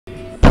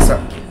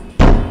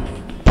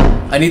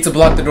I need to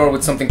block the door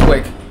with something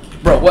quick.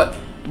 Bro, what?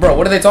 Bro,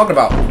 what are they talking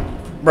about?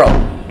 Bro.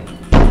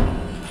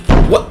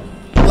 What?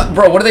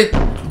 Bro, what are they...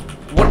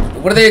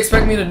 What do they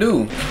expect me to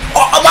do?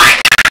 Oh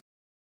my...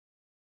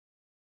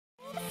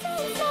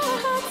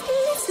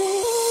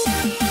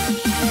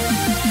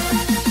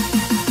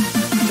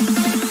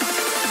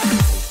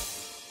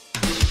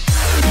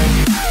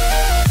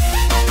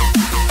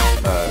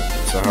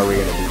 So how are we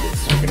gonna do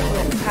this? We're gonna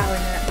like... Power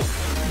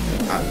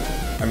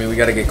nap. I mean, we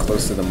gotta get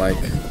close to the mic.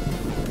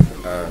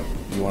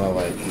 You wanna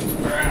like...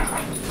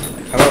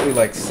 How about we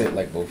like sit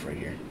like both right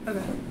here?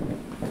 Okay.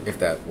 If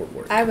that would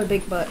work. I have a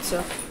big butt,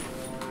 so.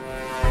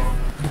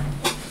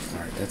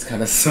 Alright, that's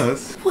kind of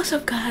sus. What's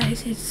up,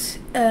 guys? It's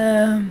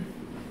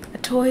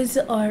Toys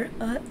R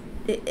Us.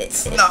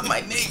 It's not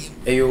my name.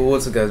 Hey yo,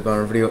 what's up guys,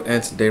 Bound Video,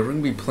 and today we're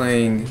gonna be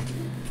playing...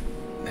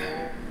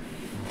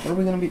 What are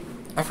we gonna be...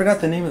 I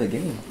forgot the name of the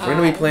game. We're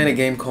gonna be playing a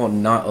game called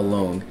Not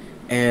Alone.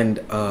 And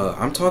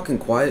I'm talking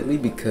quietly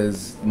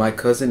because my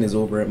cousin is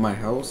over at my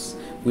house.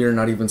 We are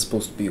not even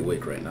supposed to be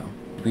awake right now.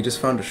 We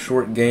just found a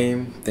short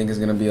game. Think it's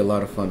gonna be a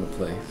lot of fun to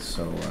play.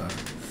 So,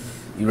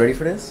 you ready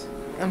for this?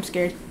 I'm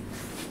scared.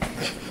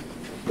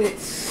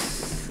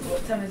 It's...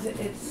 What time is it?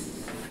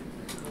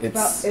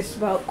 It's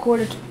about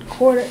quarter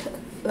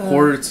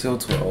till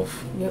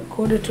 12. Yep,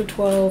 quarter to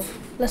 12.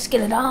 Let's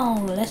get it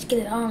on. Let's get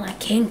it on like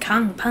King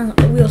Kong Pong.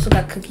 We also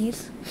got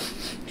cookies.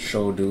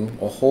 Sure do.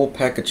 A whole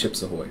pack of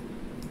Chips Ahoy.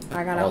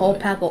 I got a whole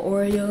pack of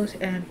Oreos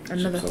and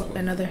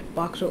another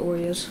box of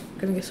Oreos.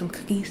 Gonna get some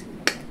cookies.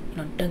 You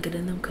know, dunk it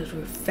in them because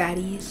we're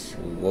fatties.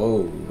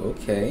 Whoa,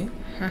 okay.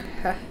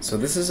 So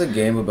this is a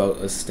game about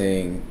us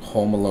staying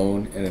home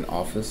alone in an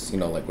office. You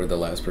know, like we're the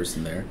last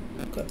person there.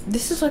 Okay.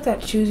 This is like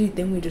that choosy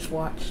thing we just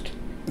watched.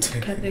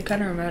 It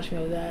kind of reminds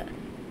me of that.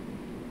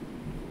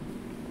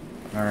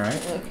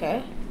 Alright.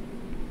 Okay.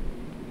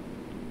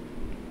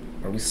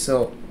 Are we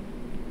still...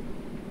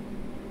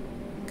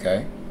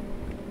 Okay.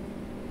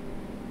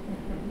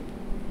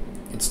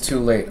 It's too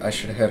late. I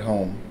should head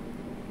home.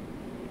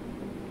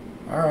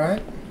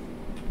 Alright.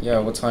 Yeah,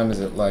 what time is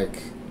it?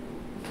 Like...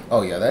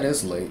 Oh yeah, that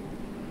is late.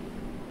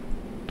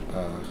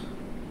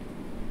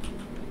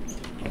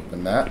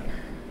 Open that.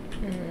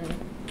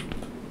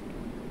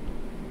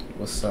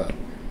 What's up?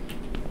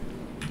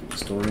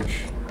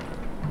 Storage.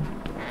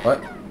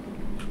 What?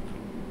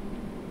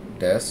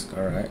 Desk,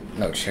 alright.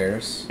 No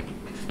chairs.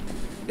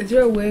 Is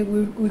there a way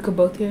we could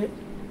both hear it?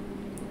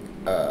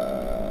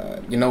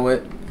 You know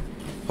what?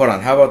 Hold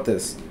on, how about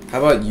this? How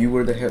about you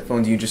wear the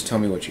headphones, you just tell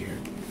me what you hear.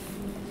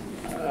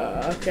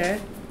 Okay.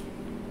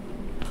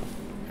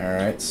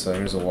 Alright, so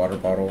here's a water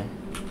bottle.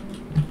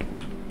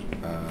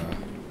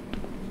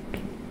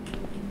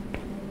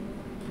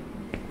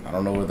 I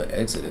don't know where the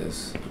exit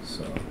is,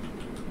 so...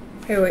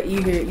 Hey, wait,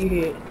 you hear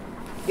it.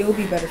 It will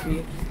be better for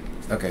you.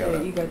 Okay, hold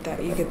on. You got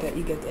that, you get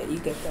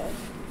that.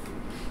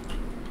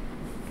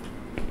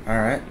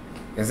 Alright.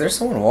 Is there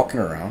someone walking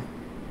around?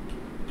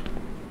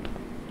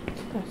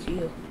 That's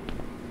you.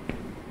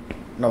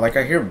 No, like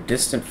I hear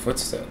distant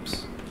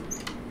footsteps.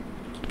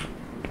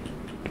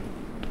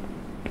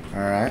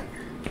 Alright.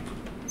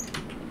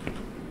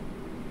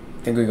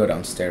 I think we go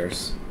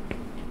downstairs.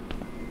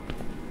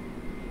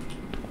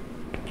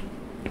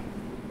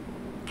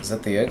 Is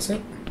that the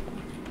exit?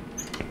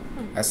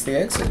 That's the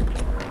exit.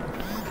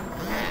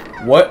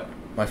 What?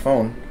 My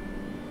phone.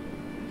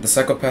 The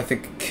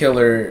psychopathic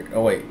killer...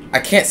 Oh wait, I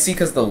can't see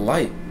because the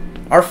light.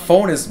 Our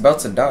phone is about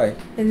to die.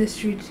 In the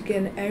streets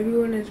again,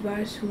 everyone is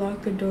advised to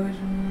lock the doors.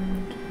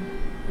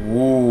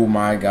 Ooh,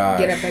 my gosh.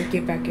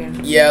 Get back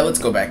in. Yeah, let's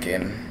go back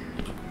in.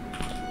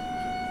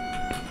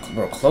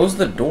 Bro, close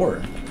the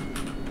door.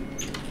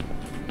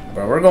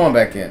 Bro, we're going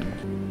back in.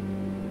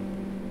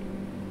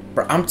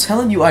 Bro, I'm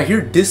telling you, I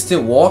hear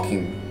distant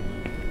walking.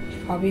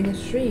 Probably in the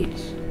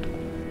streets.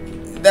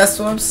 That's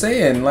what I'm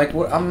saying. Like,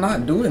 what? I'm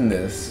not doing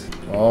this.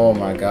 Oh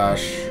my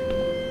gosh.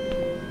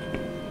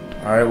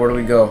 Alright, where do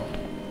we go?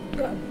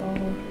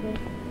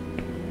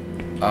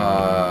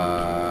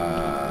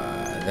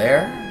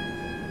 There?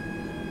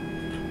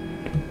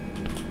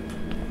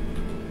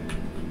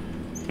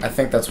 I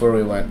think that's where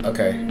we went.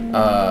 Okay.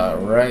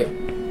 Right.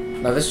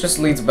 Now this just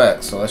leads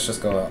back, so let's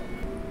just go out.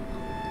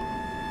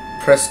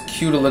 Press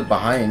Q to look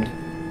behind.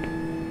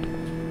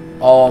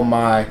 Oh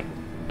my.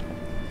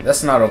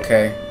 That's not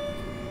okay.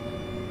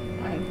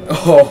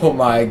 Oh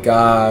my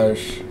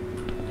gosh.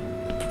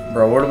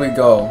 Bro, where do we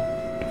go?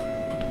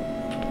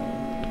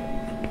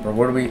 Bro,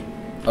 where do we...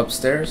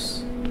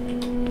 Upstairs?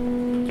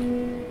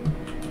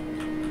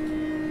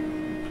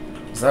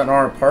 Is that in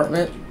our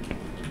apartment?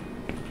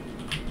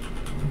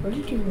 Where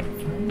did you even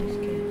find this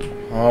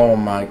kid? Oh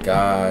my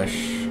gosh.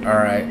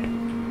 Alright.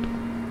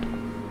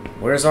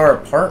 Where's our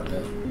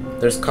apartment?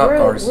 There's cop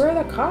cars. Where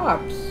are the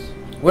cops?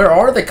 Where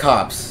are the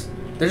cops?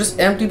 They're just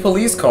empty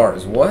police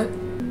cars. What?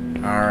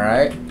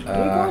 Alright.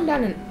 We're going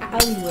down an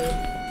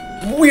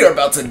alleyway. We are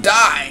about to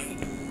die!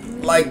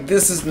 Like,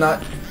 this is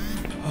not...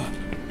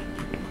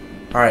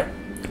 Alright.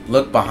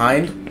 Look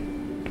behind.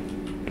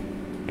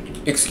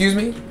 Excuse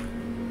me?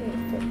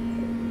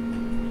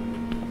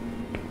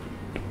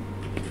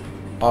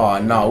 Oh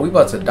no, we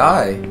about to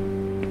die.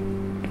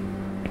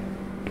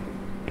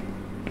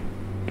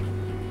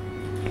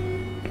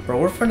 Bro,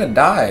 we're finna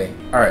die.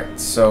 Alright,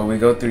 so we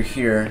go through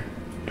here.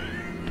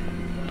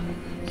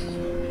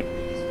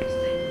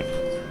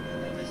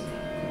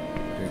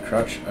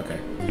 Crouch? Okay.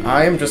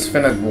 I am just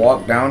finna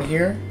walk down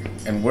here,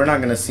 and we're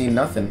not gonna see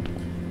nothing.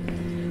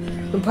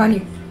 Behind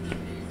you.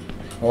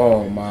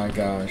 Oh my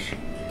gosh.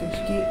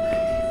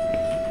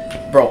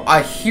 Bro,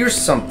 I hear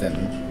something.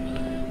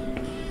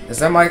 Is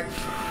that my...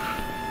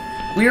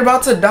 We're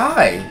about to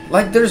die.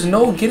 Like, there's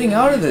no getting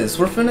out of this.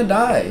 We're finna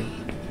die.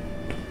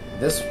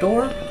 This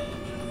door?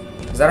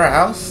 Is that our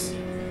house?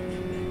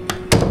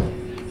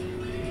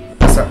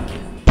 Sorry.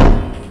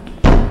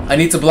 I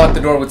need to block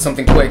the door with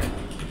something quick.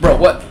 Bro,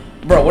 what?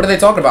 Bro, what are they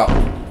talking about?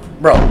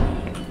 Bro.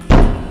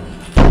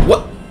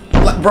 What?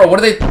 Bro, what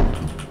are they...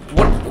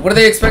 What do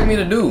they expect me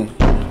to do?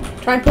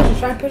 Try and push it,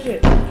 try and push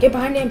it. Get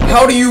behind him.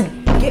 How do you...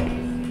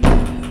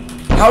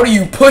 How do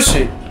you push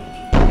it?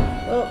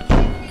 Oh.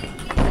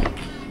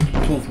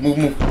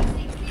 Move.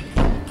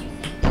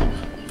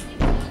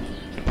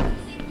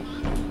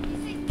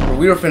 Bro,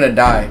 we were finna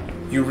die.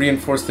 You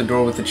reinforce the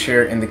door with the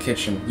chair in the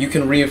kitchen. You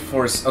can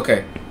reinforce...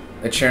 Okay.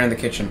 A chair in the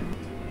kitchen.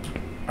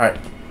 Alright.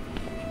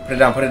 Put it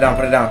down.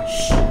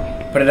 Shh.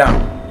 Put it down.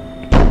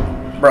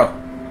 Bro.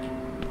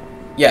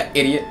 Yeah,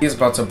 idiot. He's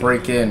about to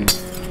break in.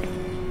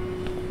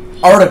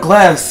 Oh, the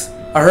glass.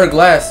 I heard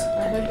glass.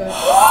 I heard that.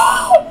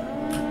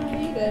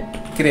 You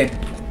good.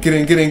 Get in.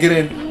 You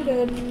good.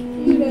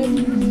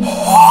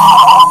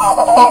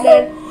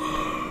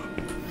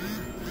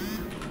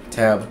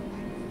 Tab.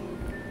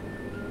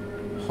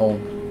 Home.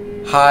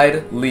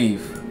 Hide.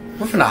 Leave.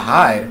 We're finna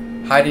hide.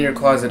 Hide in your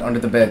closet under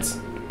the beds.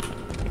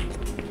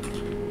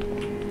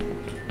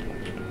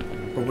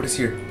 Bro, what is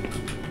here?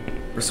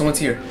 Bro, someone's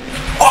here.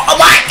 Oh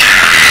my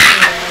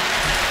god!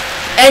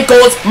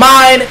 Ankles!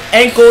 Mine!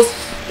 Ankles!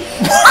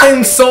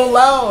 I'm so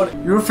loud!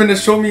 You were finna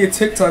show me a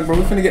TikTok, bro.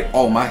 We finna get...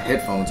 Oh, my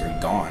headphones are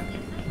gone.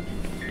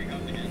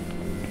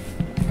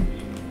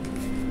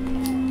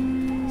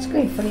 It's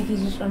gonna be funny if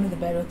he's just under the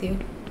bed with you.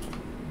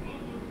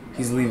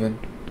 He's leaving.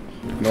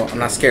 No, I'm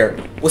not scared.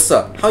 What's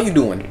up? How you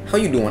doing?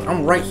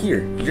 I'm right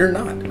here. You're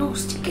not. No,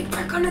 stick it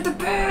back under the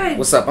bed!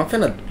 What's up? I'm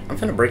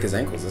finna break his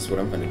ankles. That's what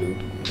I'm finna do.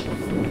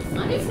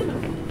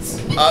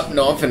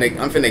 No, I'm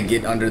finna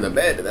get under the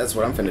bed. That's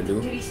what I'm finna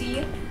do. Did he see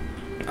you?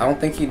 I don't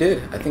think he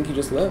did. I think he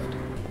just left.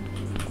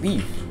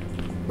 Leave.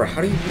 Bro,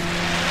 how do you...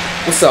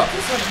 What's up?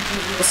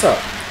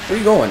 Where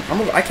you going?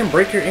 I can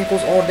break your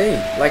ankles all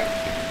day. Like,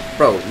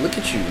 bro, look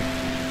at you.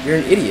 You're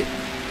an idiot.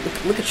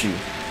 Look at you.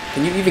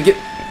 Can you even get...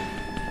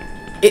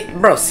 It,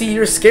 bro, see,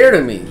 you're scared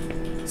of me.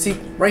 See,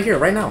 right here,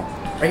 right now.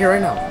 I hear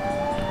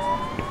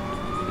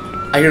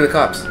the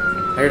cops.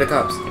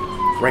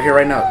 Right here,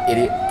 right now,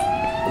 idiot.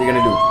 What are you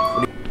gonna do?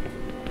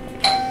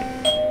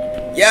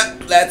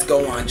 Yep, let's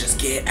go on. Just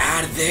get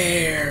out of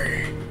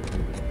there.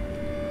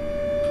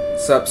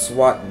 Sup,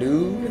 SWAT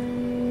dude?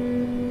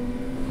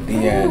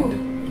 The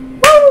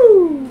end.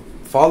 Woo!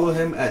 Follow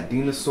him at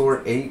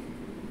Dinosaur8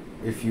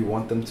 if you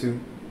want them to.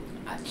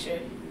 Sure.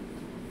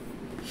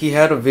 He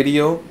had a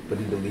video, but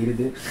he deleted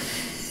it.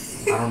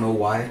 I don't know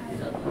why.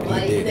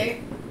 But he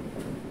did.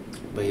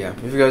 But yeah,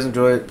 if you guys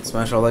enjoyed,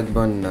 smash that like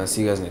button and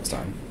see you guys next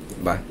time.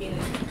 Bye.